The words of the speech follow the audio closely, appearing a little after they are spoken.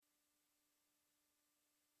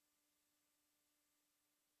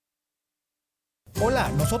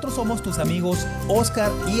Hola, nosotros somos tus amigos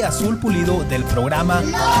Oscar y Azul Pulido del programa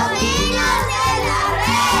Los Niños de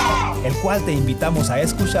la Red, el cual te invitamos a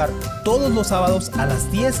escuchar todos los sábados a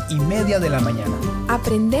las 10:30 de la mañana.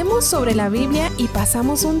 Aprendemos sobre la Biblia y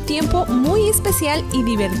pasamos un tiempo muy especial y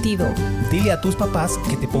divertido. Dile a tus papás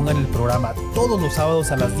que te pongan el programa todos los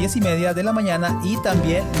sábados a las 10:30 de la mañana y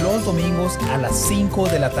también los domingos a las 5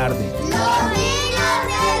 de la tarde. Los Niños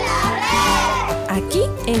de la Red. Aquí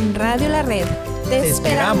en Radio La Red. ¡Te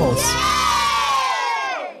esperamos!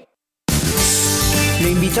 Le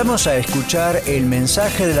invitamos a escuchar El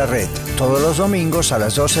Mensaje de la Red todos los domingos a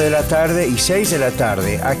las 12 de la tarde y 6 de la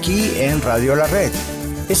tarde aquí en Radio La Red.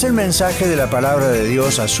 Es el mensaje de la palabra de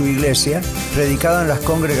Dios a su iglesia, predicado en las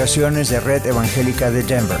congregaciones de Red Evangélica de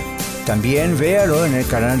Denver. También véalo en el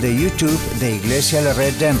canal de YouTube de Iglesia La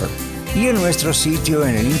Red Denver y en nuestro sitio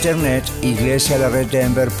en el internet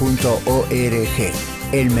iglesialareddenver.org.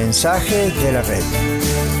 El mensaje de la red.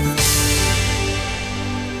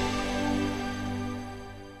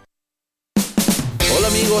 Hola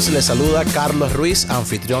amigos, les saluda Carlos Ruiz,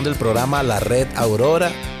 anfitrión del programa La Red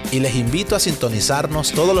Aurora, y les invito a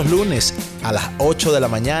sintonizarnos todos los lunes a las 8 de la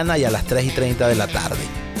mañana y a las 3:30 de la tarde.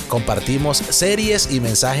 Compartimos series y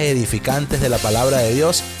mensajes edificantes de la palabra de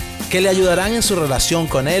Dios que le ayudarán en su relación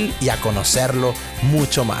con Él y a conocerlo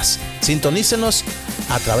mucho más. Sintonícenos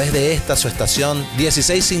a través de esta su estación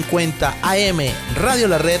 1650 AM Radio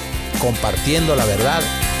La Red, compartiendo la verdad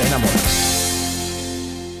en amor.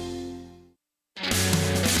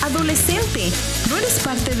 Adolescente, ¿no eres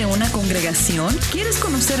parte de una congregación? ¿Quieres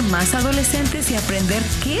conocer más adolescentes y aprender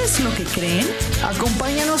qué es lo que creen?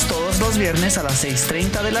 Acompáñanos todos los viernes a las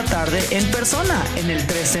 6:30 de la tarde en persona en el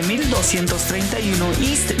 13231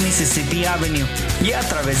 East Mississippi Avenue y a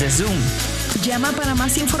través de Zoom. Llama para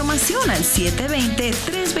más información al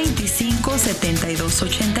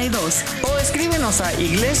 720-325-7282 o escríbenos a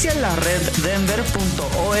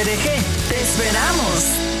iglesialareddenver.org. ¡Te esperamos!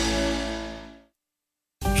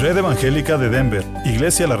 Red Evangélica de Denver,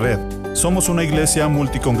 Iglesia La Red. Somos una iglesia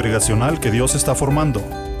multicongregacional que Dios está formando.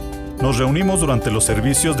 Nos reunimos durante los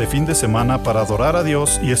servicios de fin de semana para adorar a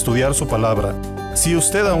Dios y estudiar su palabra. Si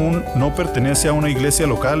usted aún no pertenece a una iglesia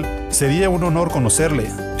local, sería un honor conocerle.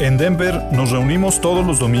 En Denver nos reunimos todos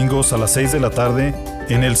los domingos a las 6 de la tarde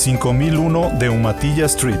en el 5001 de Umatilla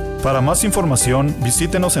Street. Para más información,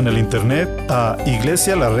 visítenos en el internet a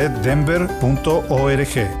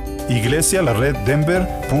iglesialareddenver.org.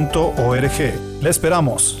 iglesialareddenver.org. ¡Le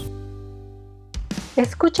esperamos!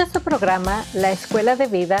 Escucha su programa La Escuela de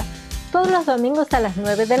Vida todos los domingos a las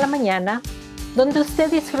 9 de la mañana, donde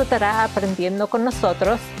usted disfrutará aprendiendo con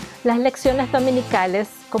nosotros las lecciones dominicales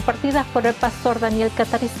compartidas por el pastor Daniel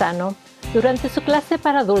Catarizano durante su clase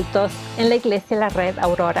para adultos en la Iglesia La Red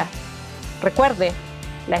Aurora. Recuerde,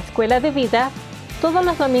 La Escuela de Vida todos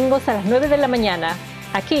los domingos a las 9 de la mañana,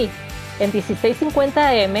 aquí en 1650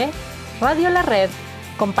 AM, Radio La Red,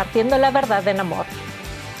 compartiendo la verdad en amor.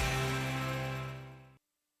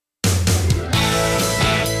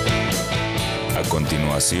 A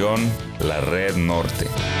continuación, La Red Norte.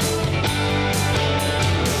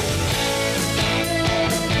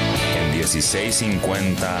 En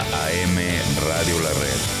 1650 AM Radio La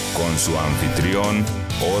Red, con su anfitrión,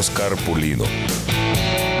 Oscar Pulido.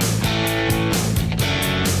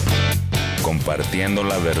 Compartiendo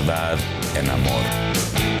la verdad en amor.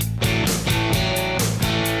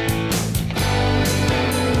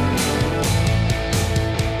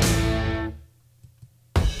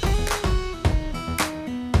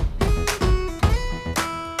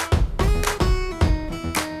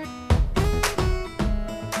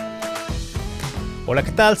 Hola,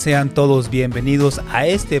 ¿qué tal? Sean todos bienvenidos a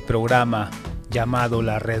este programa llamado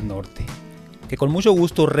La Red Norte, que con mucho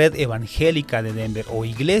gusto Red Evangélica de Denver o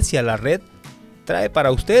Iglesia La Red trae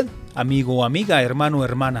para usted, amigo o amiga, hermano o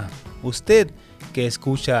hermana, usted que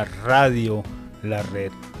escucha Radio La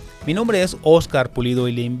Red. Mi nombre es Oscar Pulido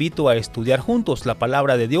y le invito a estudiar juntos la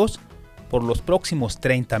palabra de Dios por los próximos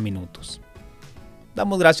 30 minutos.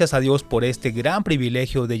 Damos gracias a Dios por este gran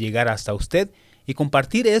privilegio de llegar hasta usted y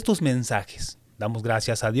compartir estos mensajes. Damos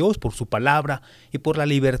gracias a Dios por su palabra y por la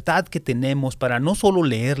libertad que tenemos para no solo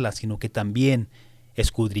leerla, sino que también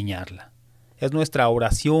escudriñarla. Es nuestra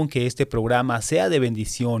oración que este programa sea de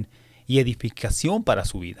bendición y edificación para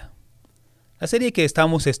su vida. La serie que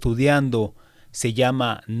estamos estudiando se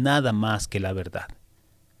llama Nada más que la verdad.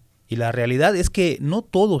 Y la realidad es que no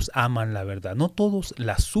todos aman la verdad, no todos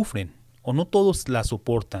la sufren o no todos la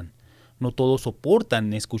soportan. No todos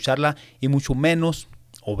soportan escucharla y mucho menos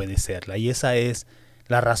obedecerla. Y esa es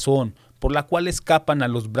la razón por la cual escapan a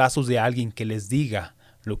los brazos de alguien que les diga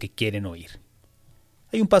lo que quieren oír.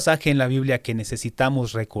 Hay un pasaje en la Biblia que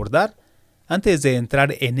necesitamos recordar antes de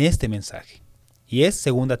entrar en este mensaje, y es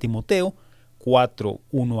 2 Timoteo 4,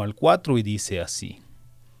 1 al 4, y dice así: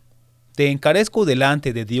 Te encarezco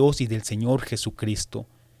delante de Dios y del Señor Jesucristo,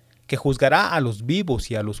 que juzgará a los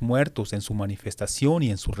vivos y a los muertos en su manifestación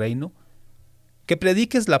y en su reino, que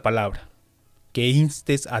prediques la palabra, que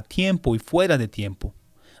instes a tiempo y fuera de tiempo,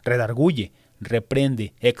 redarguye,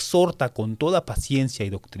 reprende, exhorta con toda paciencia y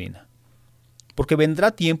doctrina. Porque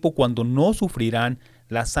vendrá tiempo cuando no sufrirán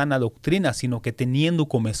la sana doctrina, sino que teniendo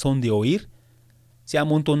comezón de oír, se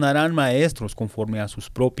amontonarán maestros conforme a sus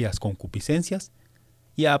propias concupiscencias,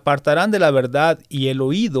 y apartarán de la verdad, y el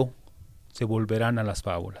oído se volverán a las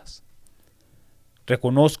fábulas.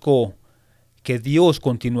 Reconozco que Dios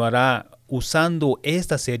continuará usando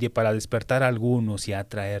esta serie para despertar a algunos y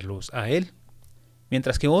atraerlos a Él,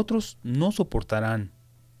 mientras que otros no soportarán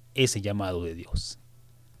ese llamado de Dios.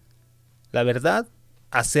 La verdad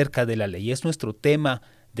acerca de la ley es nuestro tema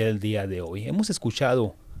del día de hoy. Hemos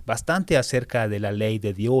escuchado bastante acerca de la ley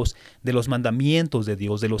de Dios, de los mandamientos de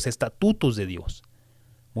Dios, de los estatutos de Dios.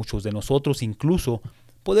 Muchos de nosotros incluso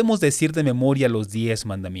podemos decir de memoria los 10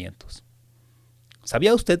 mandamientos.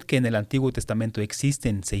 ¿Sabía usted que en el Antiguo Testamento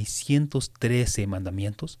existen 613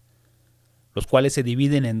 mandamientos? Los cuales se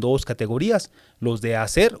dividen en 2 categorías, los de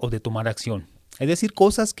hacer o de tomar acción, es decir,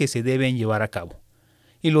 cosas que se deben llevar a cabo,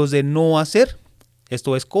 y los de no hacer,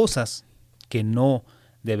 esto es, cosas que no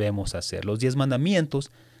debemos hacer. Los 10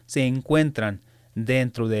 mandamientos se encuentran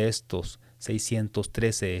dentro de estos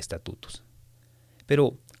 613 estatutos.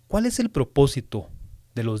 Pero, ¿cuál es el propósito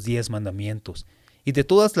de los 10 mandamientos y de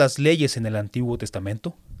todas las leyes en el Antiguo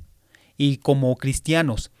Testamento? Y como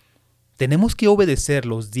cristianos, ¿tenemos que obedecer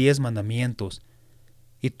los 10 mandamientos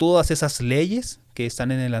y todas esas leyes que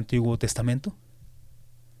están en el Antiguo Testamento?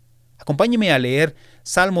 Acompáñeme a leer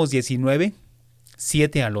Salmos 19,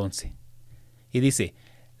 7 al 11. Y dice: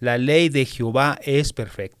 La ley de Jehová es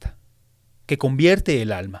perfecta, que convierte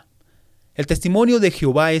el alma. El testimonio de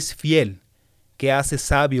Jehová es fiel, que hace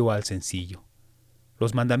sabio al sencillo.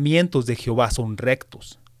 Los mandamientos de Jehová son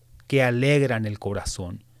rectos, que alegran el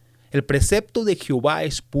corazón. El precepto de Jehová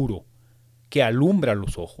es puro, que alumbra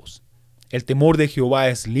los ojos. El temor de Jehová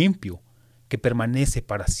es limpio, que permanece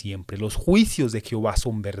para siempre. Los juicios de Jehová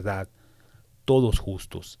son verdad, todos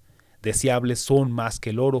justos. Deseables son más que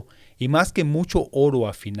el oro, y más que mucho oro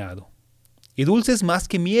afinado. Y dulces más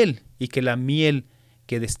que miel, y que la miel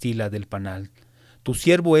que destila del panal. Tu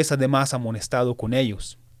siervo es además amonestado con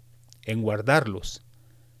ellos. En guardarlos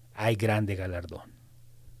hay grande galardón.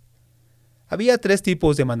 Había 3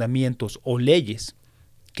 tipos de mandamientos o leyes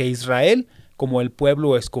que Israel, como el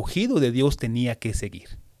pueblo escogido de Dios, tenía que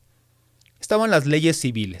seguir. Estaban las leyes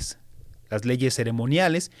civiles, las leyes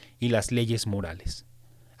ceremoniales y las leyes morales.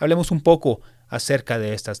 Hablemos un poco acerca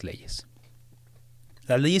de estas leyes.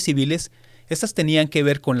 Las leyes civiles, estas tenían que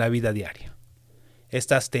ver con la vida diaria.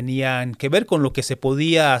 Estas tenían que ver con lo que se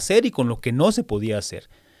podía hacer y con lo que no se podía hacer.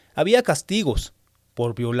 Había castigos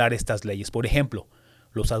por violar estas leyes. Por ejemplo,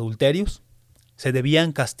 los adulterios se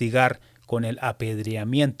debían castigar con el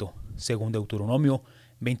apedreamiento, según Deuteronomio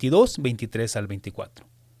 22, 23 al 24.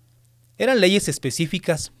 Eran leyes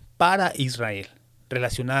específicas para Israel,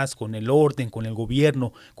 relacionadas con el orden, con el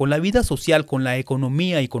gobierno, con la vida social, con la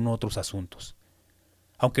economía y con otros asuntos.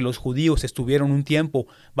 Aunque los judíos estuvieron un tiempo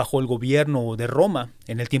bajo el gobierno de Roma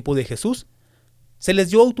en el tiempo de Jesús, se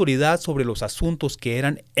les dio autoridad sobre los asuntos que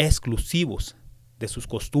eran exclusivos de sus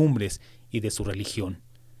costumbres y de su religión.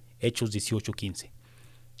 Hechos 18:15.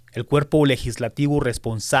 El cuerpo legislativo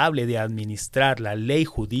responsable de administrar la ley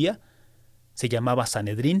judía se llamaba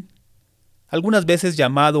Sanedrín, algunas veces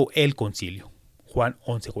llamado el Concilio. Juan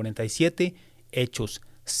 11:47, Hechos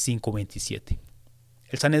 5:27.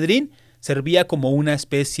 El Sanedrín servía como una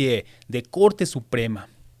especie de corte suprema,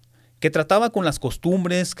 que trataba con las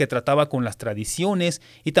costumbres, que trataba con las tradiciones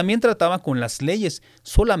y también trataba con las leyes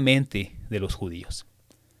solamente de los judíos.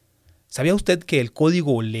 ¿Sabía usted que el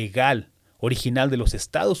Código Legal original de los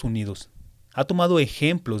Estados Unidos ha tomado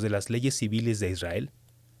ejemplos de las leyes civiles de Israel?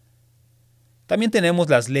 También tenemos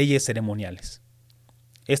las leyes ceremoniales.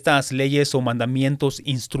 Estas leyes o mandamientos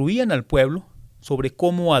instruían al pueblo sobre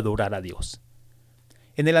cómo adorar a Dios.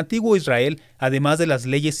 En el antiguo Israel, además de las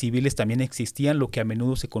leyes civiles, también existían lo que a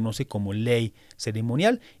menudo se conoce como ley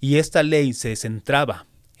ceremonial, y esta ley se centraba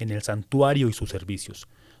en el santuario y sus servicios,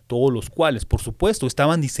 todos los cuales, por supuesto,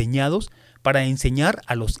 estaban diseñados para enseñar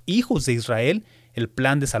a los hijos de Israel el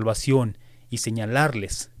plan de salvación y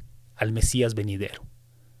señalarles al Mesías venidero.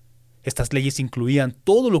 Estas leyes incluían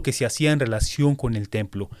todo lo que se hacía en relación con el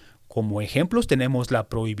templo. Como ejemplos tenemos la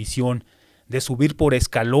prohibición de subir por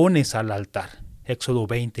escalones al altar. Éxodo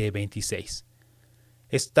 20:26.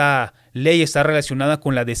 Esta ley está relacionada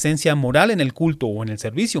con la decencia moral en el culto o en el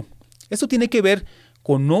servicio. Esto tiene que ver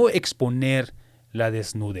con no exponer la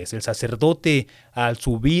desnudez. El sacerdote, al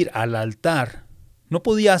subir al altar, no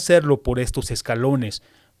podía hacerlo por estos escalones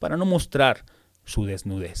para no mostrar su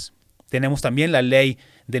desnudez. Tenemos también la ley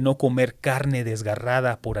de no comer carne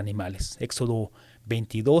desgarrada por animales. Éxodo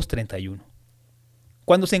 22:31.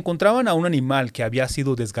 Cuando se encontraban a un animal que había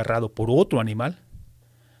sido desgarrado por otro animal,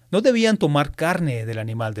 no debían tomar carne del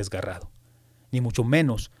animal desgarrado, ni mucho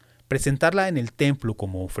menos presentarla en el templo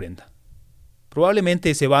como ofrenda.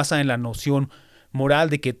 Probablemente se basa en la noción moral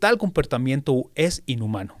de que tal comportamiento es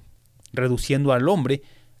inhumano, reduciendo al hombre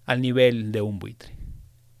al nivel de un buitre.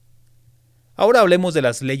 Ahora hablemos de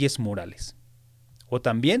las leyes morales, o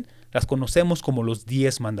también las conocemos como los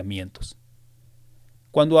 10 mandamientos.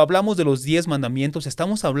 Cuando hablamos de los 10 mandamientos,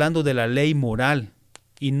 estamos hablando de la ley moral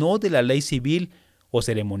y no de la ley civil o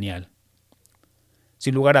ceremonial.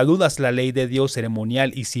 Sin lugar a dudas, la ley de Dios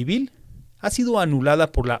ceremonial y civil ha sido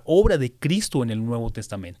anulada por la obra de Cristo en el Nuevo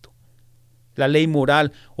Testamento. La ley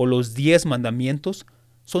moral o los 10 mandamientos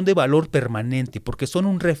son de valor permanente porque son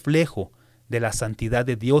un reflejo de la santidad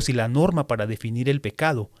de Dios y la norma para definir el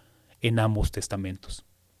pecado en ambos testamentos.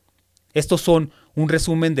 Estos son un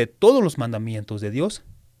resumen de todos los mandamientos de Dios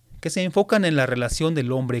que se enfocan en la relación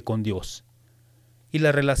del hombre con Dios y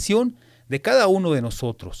la relación de cada uno de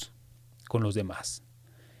nosotros con los demás.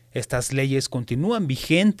 Estas leyes continúan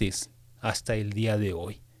vigentes hasta el día de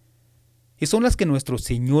hoy y son las que nuestro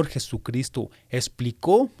Señor Jesucristo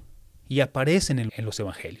explicó y aparecen en los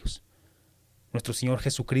evangelios. Nuestro Señor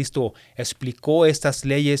Jesucristo explicó estas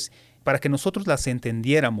leyes para que nosotros las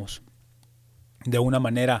entendiéramos de una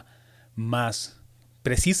manera más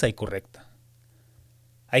precisa y correcta.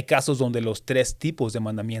 Hay casos donde los 3 tipos de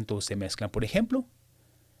mandamientos se mezclan. Por ejemplo,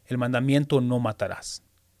 el mandamiento no matarás.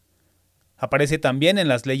 Aparece también en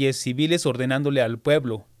las leyes civiles ordenándole al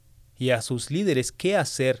pueblo y a sus líderes qué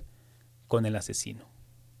hacer con el asesino.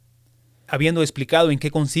 Habiendo explicado en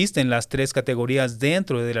qué consisten las 3 categorías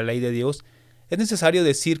dentro de la ley de Dios, es necesario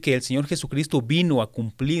decir que el Señor Jesucristo vino a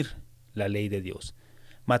cumplir la ley de Dios.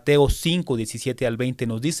 Mateo 5:17 al 20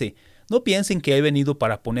 nos dice: no piensen que he venido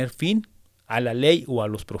para poner fin a la ley o a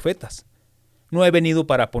los profetas. No he venido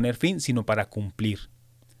para poner fin, sino para cumplir.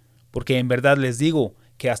 Porque en verdad les digo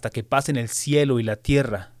que hasta que pasen el cielo y la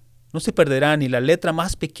tierra, no se perderá ni la letra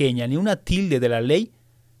más pequeña ni una tilde de la ley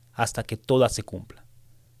hasta que toda se cumpla.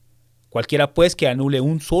 Cualquiera pues que anule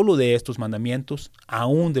un solo de estos mandamientos,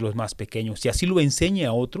 aun de los más pequeños, y así lo enseñe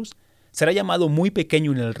a otros, será llamado muy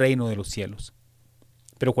pequeño en el reino de los cielos.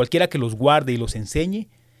 Pero cualquiera que los guarde y los enseñe,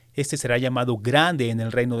 este será llamado grande en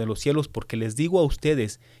el reino de los cielos, porque les digo a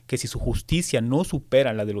ustedes que si su justicia no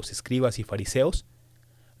supera la de los escribas y fariseos,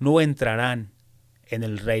 no entrarán en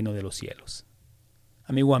el reino de los cielos.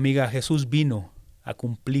 Amigo, amiga, Jesús vino a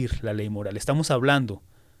cumplir la ley moral. Estamos hablando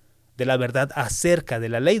de la verdad acerca de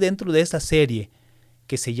la ley dentro de esta serie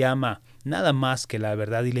que se llama Nada más que la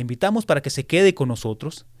verdad, y le invitamos para que se quede con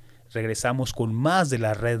nosotros. Regresamos con más de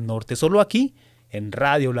la Red Norte, solo aquí en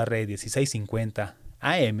Radio La Red 1650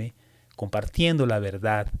 AM, compartiendo la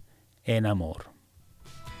verdad en amor.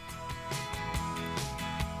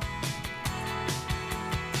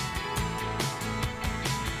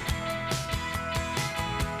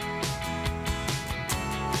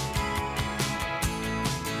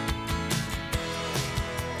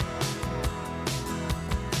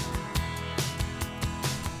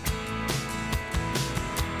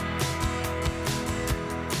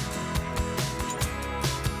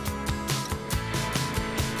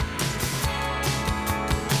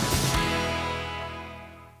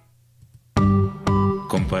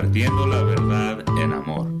 Compartiendo la verdad en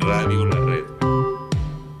amor. Radio La Red.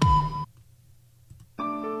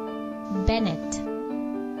 Bennett.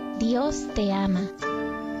 Dios te ama.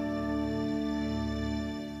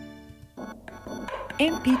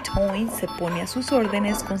 MP Towing se pone a sus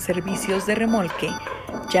órdenes con servicios de remolque.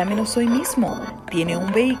 Llámenos hoy mismo. ¿Tiene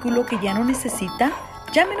un vehículo que ya no necesita?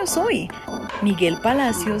 Llámenos hoy. Miguel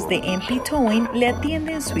Palacios de MP Towing le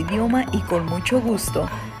atiende en su idioma y con mucho gusto.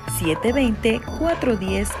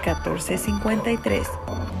 720-410-1453.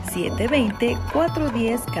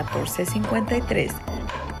 720-410-1453.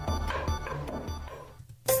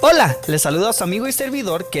 Hola, les saluda a su amigo y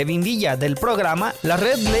servidor Kevin Villa del programa La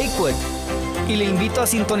Red Lakewood. Y le invito a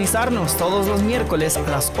sintonizarnos todos los miércoles a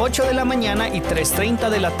las 8 de la mañana y 3:30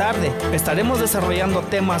 de la tarde. Estaremos desarrollando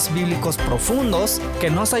temas bíblicos profundos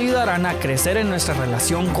que nos ayudarán a crecer en nuestra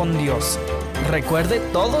relación con Dios. Recuerde,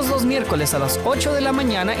 todos los miércoles a las 8 de la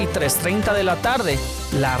mañana y 3:30 de la tarde,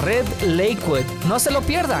 La Red Lakewood. No se lo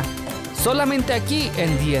pierda. Solamente aquí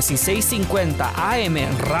en 1650 AM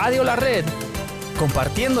Radio La Red,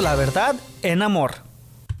 compartiendo la verdad en amor.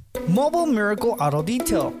 Mobile Miracle Auto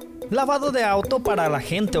Detail, lavado de auto para la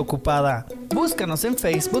gente ocupada. Búscanos en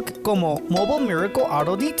Facebook como Mobile Miracle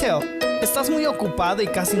Auto Detail. ¿Estás muy ocupado y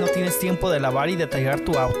casi no tienes tiempo de lavar y detallar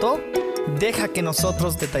tu auto? Deja que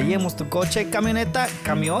nosotros detallemos tu coche, camioneta,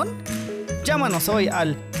 camión. Llámanos hoy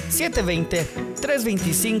al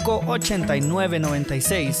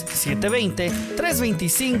 720-325-8996.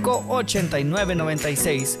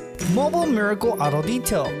 720-325-8996. Mobile Miracle Auto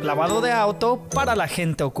Detail, lavado de auto para la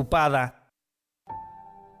gente ocupada.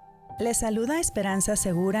 Les saluda Esperanza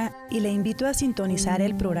Segura y le invito a sintonizar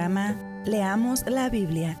el programa Leamos la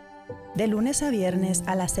Biblia, de lunes a viernes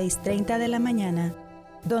a las 6:30 de la mañana,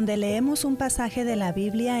 donde leemos un pasaje de la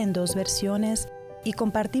Biblia en 2 versiones y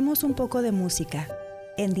compartimos un poco de música,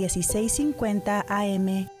 en 1650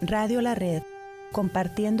 AM Radio La Red,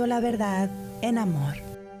 compartiendo la verdad en amor.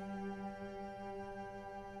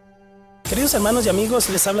 Queridos hermanos y amigos,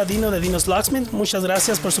 les habla Dino de Dino's Locksmith. Muchas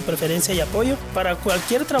gracias por su preferencia y apoyo. Para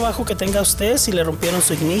cualquier trabajo que tenga usted, si le rompieron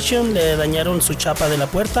su ignition, le dañaron su chapa de la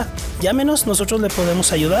puerta, llámenos, nosotros le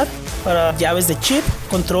podemos ayudar. Para llaves de chip,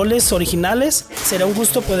 controles originales, será un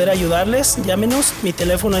gusto poder ayudarles. Llámenos, mi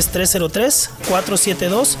teléfono es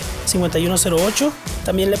 303-472-5108.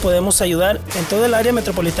 También le podemos ayudar en todo el área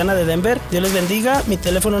metropolitana de Denver. Dios les bendiga. Mi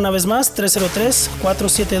teléfono una vez más,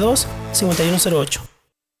 303-472-5108.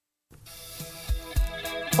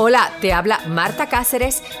 Hola, te habla Marta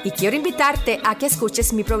Cáceres y quiero invitarte a que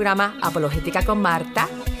escuches mi programa Apologética con Marta,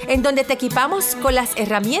 en donde te equipamos con las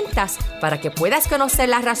herramientas para que puedas conocer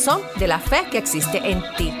la razón de la fe que existe en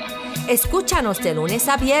ti. Escúchanos de lunes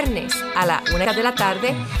a viernes a la 1 de la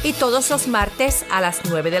tarde y todos los martes a las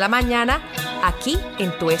 9 de la mañana, aquí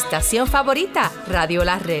en tu estación favorita, Radio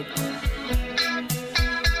La Red.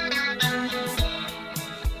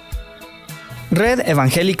 Red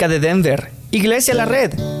Evangélica de Denver, Iglesia La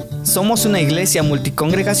Red. Somos una iglesia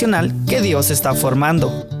multicongregacional que Dios está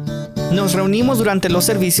formando. Nos reunimos durante los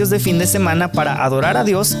servicios de fin de semana para adorar a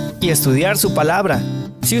Dios y estudiar su palabra.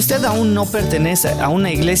 Si usted aún no pertenece a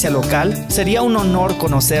una iglesia local, sería un honor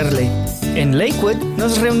conocerle. En Lakewood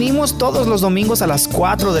nos reunimos todos los domingos a las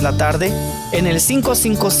 4 de la tarde en el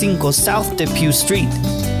 555 South Depew Street.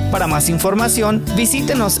 Para más información,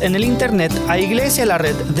 visítenos en el internet a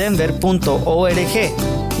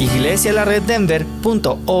iglesialareddenver.org.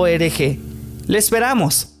 iglesialareddenver.org. ¡Le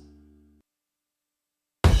esperamos!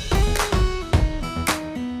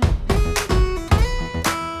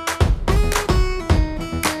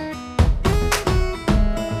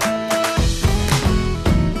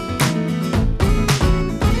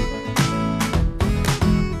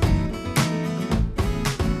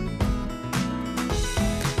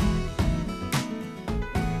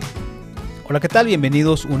 Hola, ¿qué tal?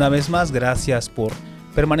 Bienvenidos una vez más. Gracias por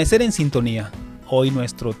permanecer en sintonía. Hoy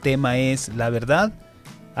nuestro tema es la verdad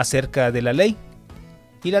acerca de la ley.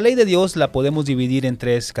 Y la ley de Dios la podemos dividir en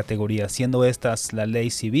 3 categorías, siendo estas la ley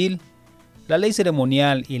civil, la ley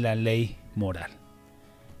ceremonial y la ley moral.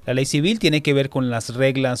 La ley civil tiene que ver con las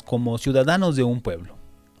reglas como ciudadanos de un pueblo.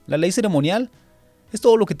 La ley ceremonial es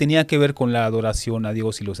todo lo que tenía que ver con la adoración a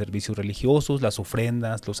Dios y los servicios religiosos, las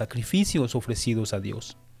ofrendas, los sacrificios ofrecidos a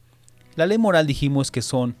Dios. La ley moral dijimos que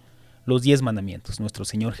son los 10 mandamientos. Nuestro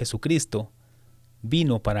Señor Jesucristo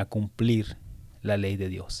vino para cumplir la ley de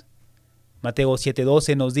Dios. Mateo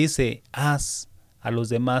 7:12 nos dice: haz a los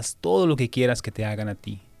demás todo lo que quieras que te hagan a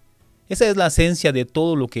ti. Esa es la esencia de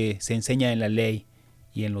todo lo que se enseña en la ley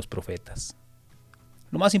y en los profetas.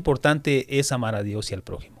 Lo más importante es amar a Dios y al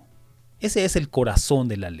prójimo. Ese es el corazón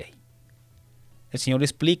de la ley. El Señor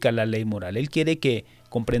explica la ley moral. Él quiere que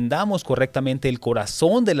comprendamos correctamente el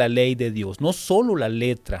corazón de la ley de Dios, no solo la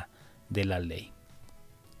letra de la ley.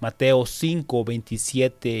 Mateo 5,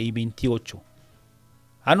 27 y 28.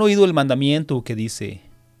 ¿Han oído el mandamiento que dice: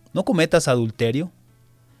 no cometas adulterio?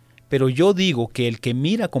 Pero yo digo que el que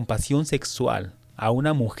mira con pasión sexual a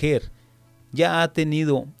una mujer ya ha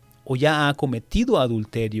tenido o ya ha cometido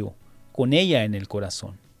adulterio con ella en el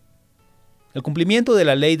corazón. El cumplimiento de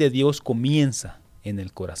la ley de Dios comienza en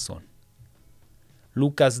el corazón.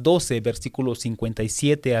 Lucas 12, versículos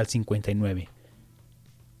 57 al 59.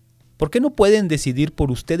 ¿Por qué no pueden decidir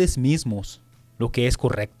por ustedes mismos lo que es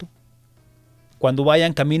correcto? Cuando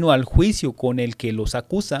vayan camino al juicio con el que los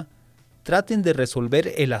acusa, traten de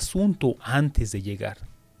resolver el asunto antes de llegar.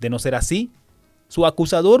 De no ser así, su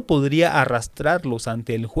acusador podría arrastrarlos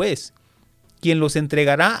ante el juez, quien los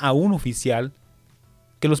entregará a un oficial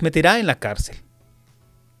que los meterá en la cárcel.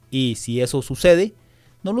 Y si eso sucede,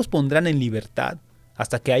 no los pondrán en libertad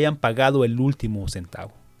hasta que hayan pagado el último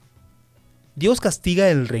centavo. Dios castiga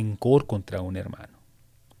el rencor contra un hermano.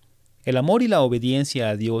 El amor y la obediencia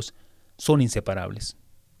a Dios son inseparables.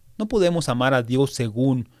 No podemos amar a Dios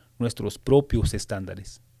según nuestros propios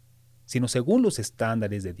estándares, sino según los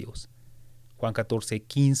estándares de Dios. Juan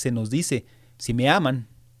 14:15 nos dice, si me aman,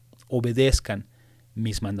 obedezcan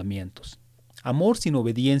mis mandamientos. Amor sin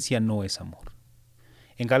obediencia no es amor.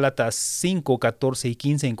 En Gálatas 5:14 y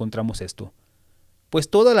 15 encontramos esto. Pues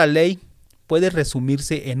toda la ley puede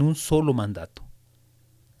resumirse en un solo mandato.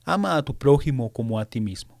 Ama a tu prójimo como a ti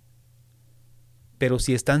mismo. Pero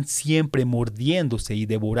si están siempre mordiéndose y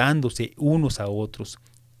devorándose unos a otros,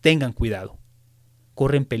 tengan cuidado.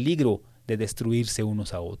 Corren peligro de destruirse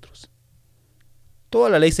unos a otros. Toda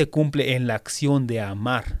la ley se cumple en la acción de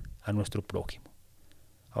amar a nuestro prójimo.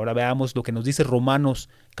 Ahora veamos lo que nos dice Romanos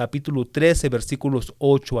capítulo 13, versículos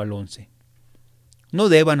 8 al 11. No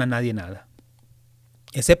deban a nadie nada,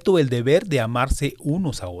 excepto el deber de amarse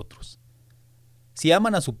unos a otros. Si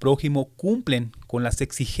aman a su prójimo, cumplen con las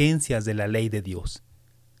exigencias de la ley de Dios.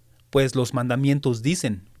 Pues los mandamientos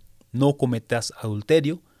dicen, no cometas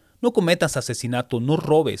adulterio, no cometas asesinato, no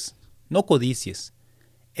robes, no codicies.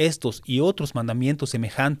 Estos y otros mandamientos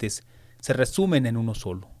semejantes se resumen en uno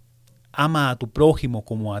solo. Ama a tu prójimo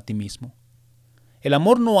como a ti mismo. El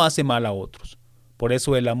amor no hace mal a otros. Por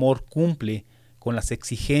eso el amor cumple con las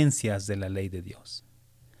exigencias de la ley de Dios.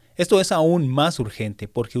 Esto es aún más urgente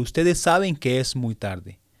porque ustedes saben que es muy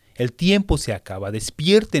tarde. El tiempo se acaba.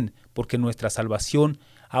 Despierten porque nuestra salvación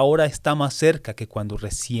ahora está más cerca que cuando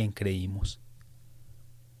recién creímos.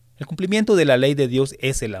 El cumplimiento de la ley de Dios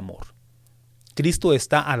es el amor. Cristo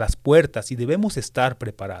está a las puertas y debemos estar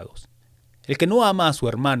preparados. El que no ama a su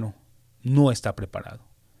hermano no está preparado.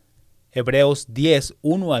 Hebreos 10,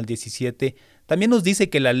 1 al 17 también nos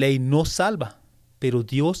dice que la ley no salva, pero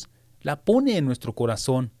Dios la pone en nuestro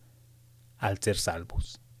corazón al ser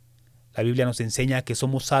salvos. La Biblia nos enseña que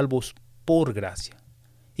somos salvos por gracia.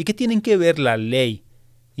 ¿Y qué tienen que ver la ley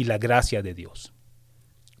y la gracia de Dios?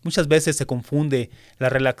 Muchas veces se confunde la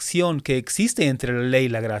relación que existe entre la ley y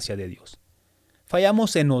la gracia de Dios.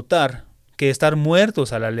 Fallamos en notar que estar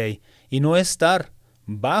muertos a la ley y no estar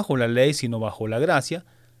bajo la ley sino bajo la gracia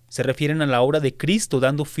se refieren a la obra de Cristo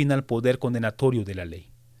dando fin al poder condenatorio de la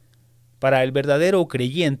ley. Para el verdadero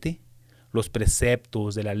creyente, los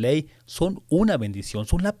preceptos de la ley son una bendición,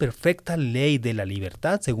 son la perfecta ley de la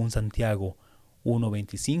libertad según Santiago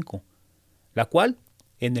 1:25, la cual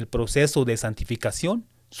en el proceso de santificación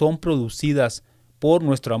son producidas por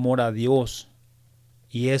nuestro amor a Dios.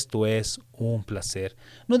 Y esto es un placer.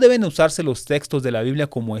 No deben usarse los textos de la Biblia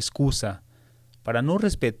como excusa para no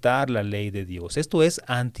respetar la ley de Dios. Esto es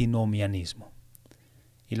antinomianismo.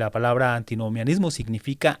 Y la palabra antinomianismo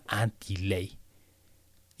significa antiley.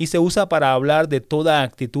 Y se usa para hablar de toda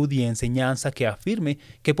actitud y enseñanza que afirme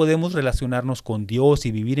que podemos relacionarnos con Dios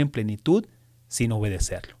y vivir en plenitud sin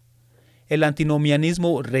obedecerlo. El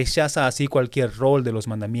antinomianismo rechaza así cualquier rol de los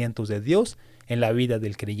mandamientos de Dios en la vida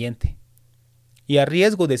del creyente. Y a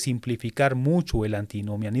riesgo de simplificar mucho el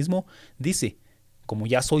antinomianismo, dice, como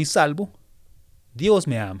ya soy salvo, Dios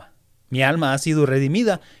me ama. Mi alma ha sido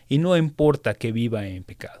redimida y no importa que viva en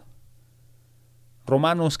pecado.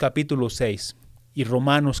 Romanos capítulo 6 y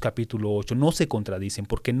Romanos capítulo 8 no se contradicen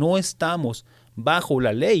porque no estamos bajo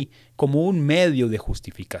la ley como un medio de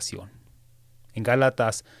justificación. En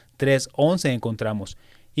Gálatas 3:11 encontramos,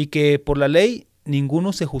 y que por la ley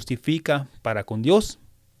ninguno se justifica para con Dios.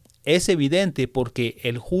 Es evidente porque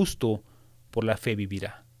el justo por la fe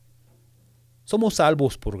vivirá. Somos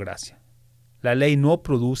salvos por gracia. La ley no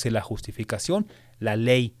produce la justificación, la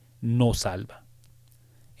ley no salva.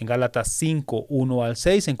 En Gálatas 5, 1 al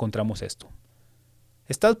 6 encontramos esto.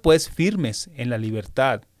 Estad pues firmes en la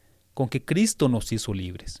libertad con que Cristo nos hizo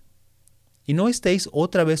libres. Y no estéis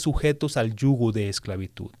otra vez sujetos al yugo de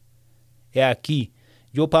esclavitud. He aquí,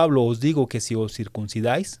 yo Pablo os digo que si os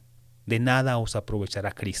circuncidáis, de nada os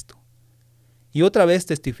aprovechará Cristo. Y otra vez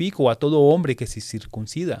testifico a todo hombre que se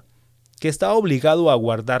circuncida, que está obligado a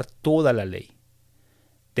guardar toda la ley.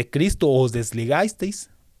 De Cristo os desligasteis,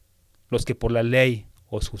 los que por la ley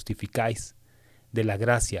os justificáis, de la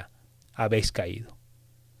gracia habéis caído.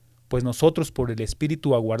 Pues nosotros por el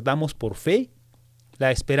Espíritu aguardamos por fe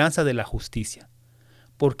la esperanza de la justicia,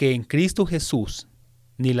 porque en Cristo Jesús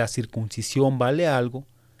ni la circuncisión vale algo,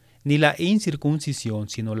 ni la incircuncisión,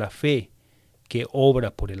 sino la fe que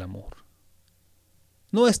obra por el amor.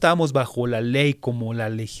 No estamos bajo la ley como la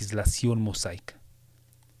legislación mosaica.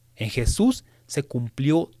 En Jesús se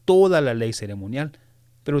cumplió toda la ley ceremonial,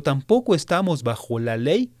 pero tampoco estamos bajo la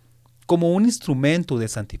ley como un instrumento de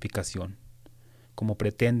santificación, como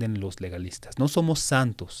pretenden los legalistas. No somos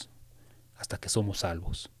santos hasta que somos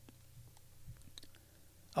salvos.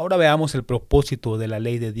 Ahora veamos el propósito de la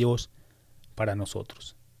ley de Dios para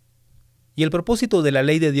nosotros. Y el propósito de la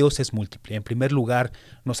ley de Dios es múltiple. En primer lugar,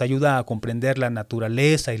 nos ayuda a comprender la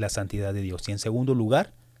naturaleza y la santidad de Dios. Y en segundo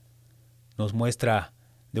lugar, nos muestra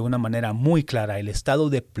de una manera muy clara el estado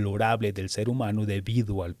deplorable del ser humano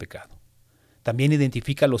debido al pecado. También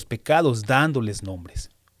identifica los pecados dándoles nombres.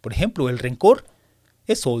 Por ejemplo, el rencor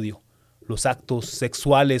es odio. Los actos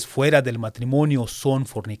sexuales fuera del matrimonio son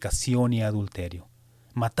fornicación y adulterio.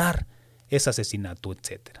 Matar es asesinato,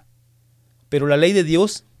 etc. Pero la ley de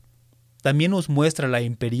Dios también nos muestra la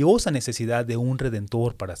imperiosa necesidad de un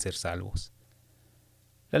redentor para ser salvos.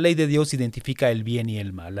 La ley de Dios identifica el bien y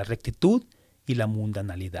el mal, la rectitud y la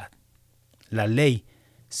mundanalidad. La ley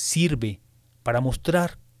sirve para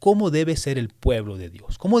mostrar cómo debe ser el pueblo de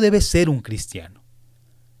Dios, cómo debe ser un cristiano.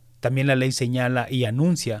 También la ley señala y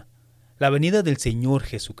anuncia la venida del Señor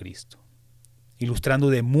Jesucristo, ilustrando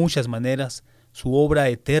de muchas maneras su obra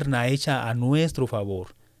eterna hecha a nuestro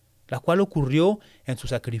favor, la cual ocurrió en su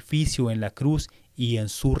sacrificio en la cruz y en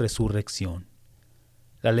su resurrección.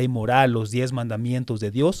 La ley moral, los 10 mandamientos de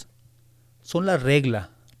Dios, son la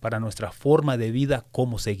regla para nuestra forma de vida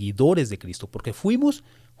como seguidores de Cristo, porque fuimos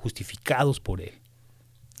justificados por Él.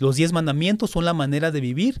 Los 10 mandamientos son la manera de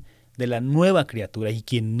vivir de la nueva criatura, y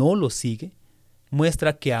quien no los sigue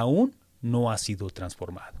muestra que aún no ha sido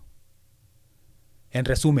transformado. En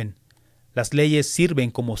resumen, las leyes sirven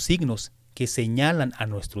como signos que señalan a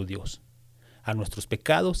nuestro Dios, a nuestros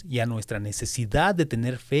pecados y a nuestra necesidad de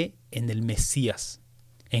tener fe en el Mesías,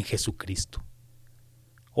 en Jesucristo.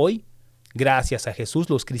 Hoy, gracias a Jesús,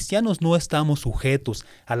 los cristianos no estamos sujetos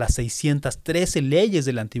a las 613 leyes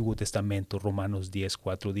del Antiguo Testamento. Romanos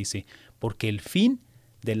 10:4 dice, porque el fin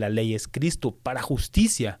de la ley es Cristo para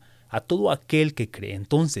justicia a todo aquel que cree.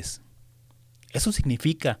 Entonces, ¿eso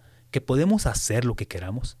significa que podemos hacer lo que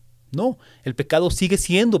queramos? No, el pecado sigue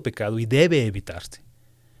siendo pecado y debe evitarse.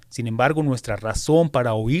 Sin embargo, nuestra razón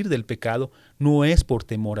para huir del pecado no es por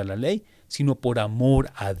temor a la ley, sino por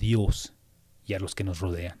amor a Dios y a los que nos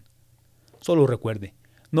rodean. Solo recuerde,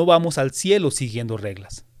 no vamos al cielo siguiendo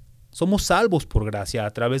reglas. Somos salvos por gracia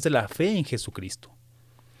a través de la fe en Jesucristo.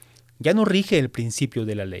 Ya no rige el principio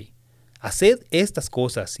de la ley. Haced estas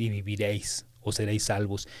cosas y viviréis o seréis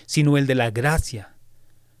salvos, sino el de la gracia,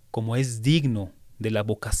 como es digno de la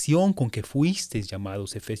vocación con que fuisteis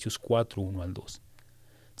llamados, Efesios 4:1-2.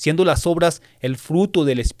 Siendo las obras el fruto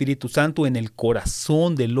del Espíritu Santo en el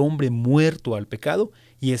corazón del hombre muerto al pecado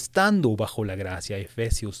y estando bajo la gracia,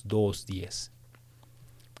 Efesios 2:10.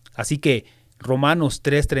 Así que Romanos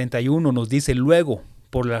 3:31 nos dice, luego,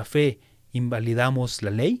 por la fe, ¿invalidamos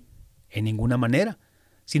la ley? En ninguna manera,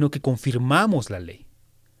 sino que confirmamos la ley.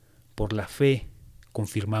 Por la fe,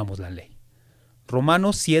 confirmamos la ley.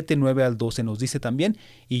 Romanos 7:9-12 nos dice también,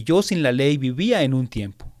 y yo sin la ley vivía en un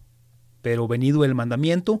tiempo, pero venido el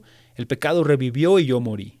mandamiento, el pecado revivió y yo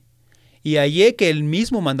morí. Y hallé que el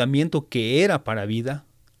mismo mandamiento que era para vida,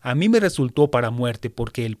 a mí me resultó para muerte,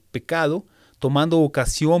 porque el pecado, tomando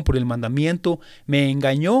ocasión por el mandamiento, me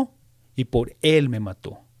engañó y por él me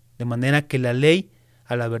mató. De manera que la ley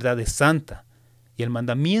a la verdad es santa, y el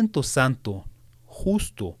mandamiento santo,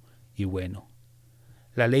 justo y bueno.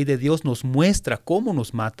 La ley de Dios nos muestra cómo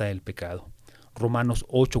nos mata el pecado. Romanos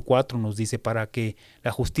 8:4 nos dice, para que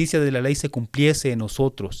la justicia de la ley se cumpliese en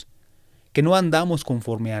nosotros, que no andamos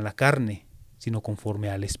conforme a la carne, sino conforme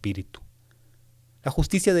al Espíritu. La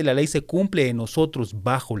justicia de la ley se cumple en nosotros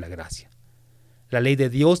bajo la gracia. La ley de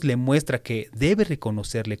Dios le muestra que debe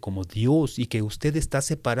reconocerle como Dios y que usted está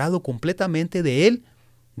separado completamente de Él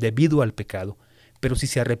debido al pecado. Pero si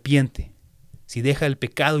se arrepiente, si deja el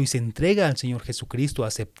pecado y se entrega al Señor Jesucristo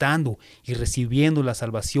aceptando y recibiendo la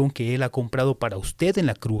salvación que Él ha comprado para usted en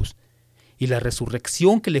la cruz y la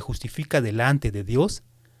resurrección que le justifica delante de Dios,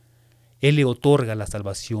 Él le otorga la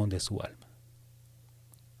salvación de su alma.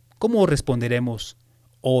 ¿Cómo responderemos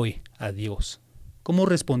hoy a Dios? ¿Cómo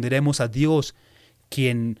responderemos a Dios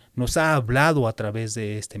quien nos ha hablado a través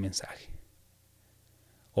de este mensaje?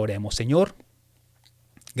 Oremos. Señor,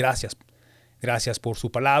 gracias. Gracias por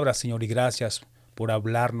su palabra, Señor, y gracias por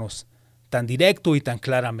hablarnos tan directo y tan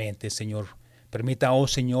claramente, Señor. Permita, oh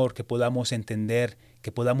Señor, que podamos entender,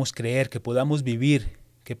 que podamos creer, que podamos vivir,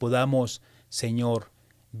 que podamos, Señor,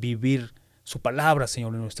 vivir su palabra,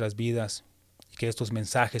 Señor, en nuestras vidas. Y que estos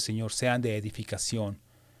mensajes, Señor, sean de edificación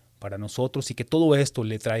para nosotros y que todo esto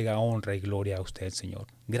le traiga honra y gloria a usted, Señor.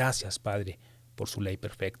 Gracias, Padre, por su ley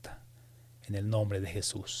perfecta. En el nombre de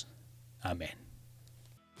Jesús. Amén.